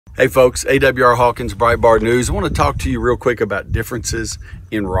Hey folks, AWR Hawkins, Breitbart News. I want to talk to you real quick about differences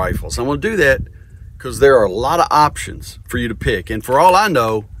in rifles. I want to do that because there are a lot of options for you to pick. And for all I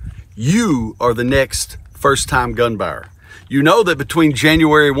know, you are the next first-time gun buyer. You know that between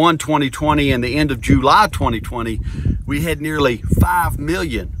January 1, 2020 and the end of July 2020, we had nearly 5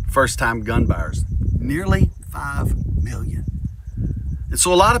 million first-time gun buyers. Nearly 5 million. And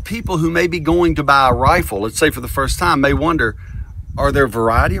so a lot of people who may be going to buy a rifle, let's say for the first time, may wonder, are there a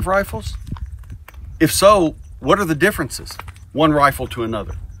variety of rifles? If so, what are the differences, one rifle to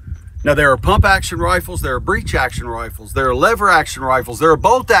another? Now, there are pump action rifles, there are breech action rifles, there are lever action rifles, there are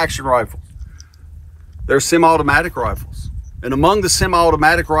bolt action rifles, there are semi-automatic rifles. And among the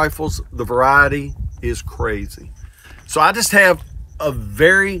semi-automatic rifles, the variety is crazy. So I just have a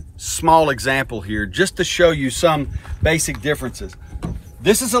very small example here just to show you some basic differences.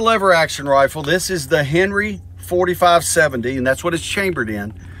 This is a lever action rifle. This is the Henry 4570, and that's what it's chambered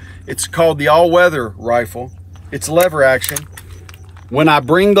in. It's called the all-weather rifle. It's lever action. When I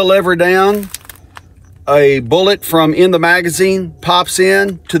bring the lever down, a bullet from in the magazine pops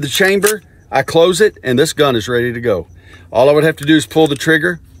in to the chamber. I close it, and this gun is ready to go. All I would have to do is pull the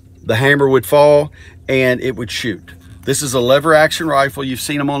trigger, the hammer would fall, and it would shoot. This is a lever action rifle. You've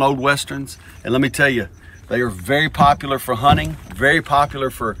seen them on old westerns, and let me tell you, they are very popular for hunting, very popular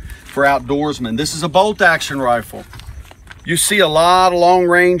for outdoorsmen. This is a bolt action rifle. You see a lot of long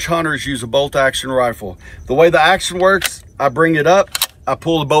range hunters use a bolt action rifle. The way the action works, I bring it up, I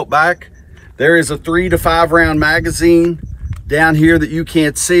pull the bolt back. There is a 3 to 5 round magazine down here that you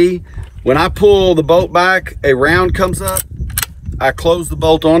can't see. When I pull the bolt back, a round comes up, I close the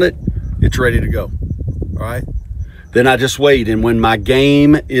bolt on it, it's ready to go, all right? Then I just wait, and when my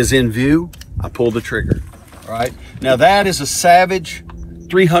game is in view, I pull the trigger, all right? Now that is a Savage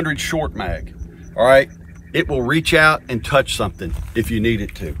 300 short mag, all right? It will reach out and touch something if you need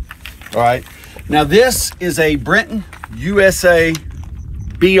it to, all right? Now this is a Brenton USA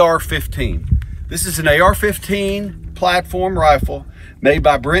BR-15. This is an AR-15 platform rifle made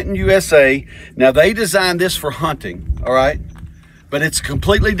by Brenton USA. Now they designed this for hunting, all right? But it's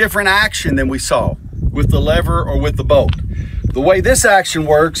completely different action than we saw with the lever or with the bolt. The way this action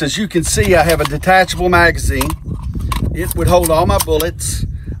works, as you can see, I have a detachable magazine. It would hold all my bullets.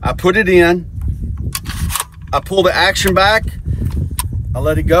 I put it in, I pull the action back, I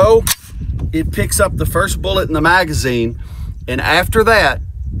let it go. It picks up the first bullet in the magazine. And after that,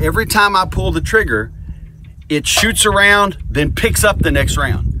 every time I pull the trigger, it shoots around, then picks up the next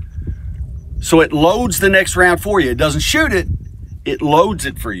round. So it loads the next round for you. It doesn't shoot it, it loads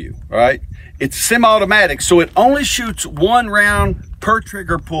it for you, all right? It's semi-automatic, so it only shoots 1 round per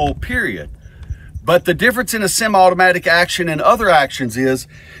trigger pull, period. But the difference in a semi-automatic action and other actions is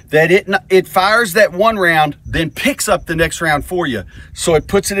that it fires that 1 round, then picks up the next round for you. So it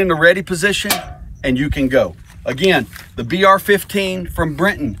puts it in the ready position and you can go. Again, the BR-15 from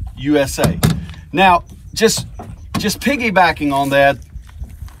Brenton, USA. Now, just piggybacking on that,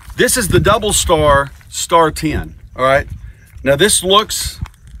 this is the double star 10, all right? Now this looks,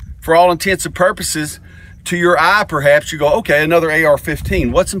 for all intents and purposes, to your eye perhaps, you go, okay, another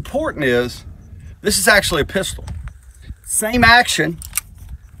AR-15. What's important is, this is actually a pistol. Same action,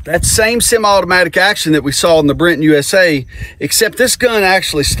 that same semi-automatic action that we saw in the Brenton USA, except this gun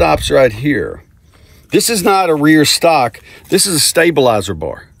actually stops right here. This is not a rear stock, this is a stabilizer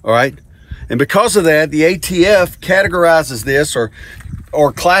bar, all right? And because of that, the ATF categorizes this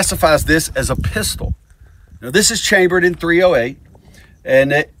or classifies this as a pistol. Now this is chambered in .308,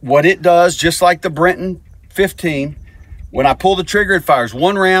 and what it does, just like the Brenton 15, when I pull the trigger, it fires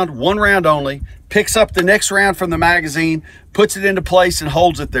 1 round only, picks up the next round from the magazine, puts it into place and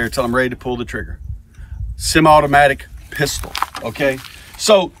holds it there until I'm ready to pull the trigger. Semi-automatic pistol, okay?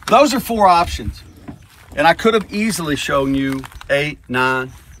 So those are 4 options. And I could have easily shown you 8,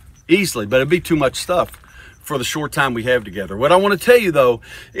 9, easily, but it'd be too much stuff for the short time we have together. What I want to tell you though,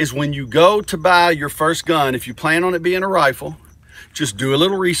 is when you go to buy your first gun, if you plan on it being a rifle, just do a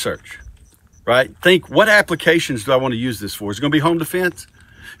little research, right? Think, what applications do I want to use this for? Is it going to be home defense?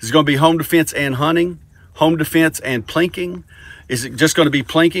 Is it going to be home defense and hunting? Home defense and plinking? Is it just going to be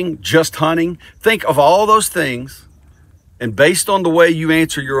plinking, just hunting? Think of all those things, and based on the way you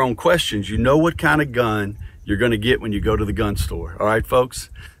answer your own questions, you know what kind of gun you're going to get when you go to the gun store. All right, folks?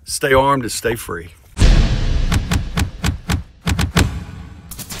 Stay armed and stay free.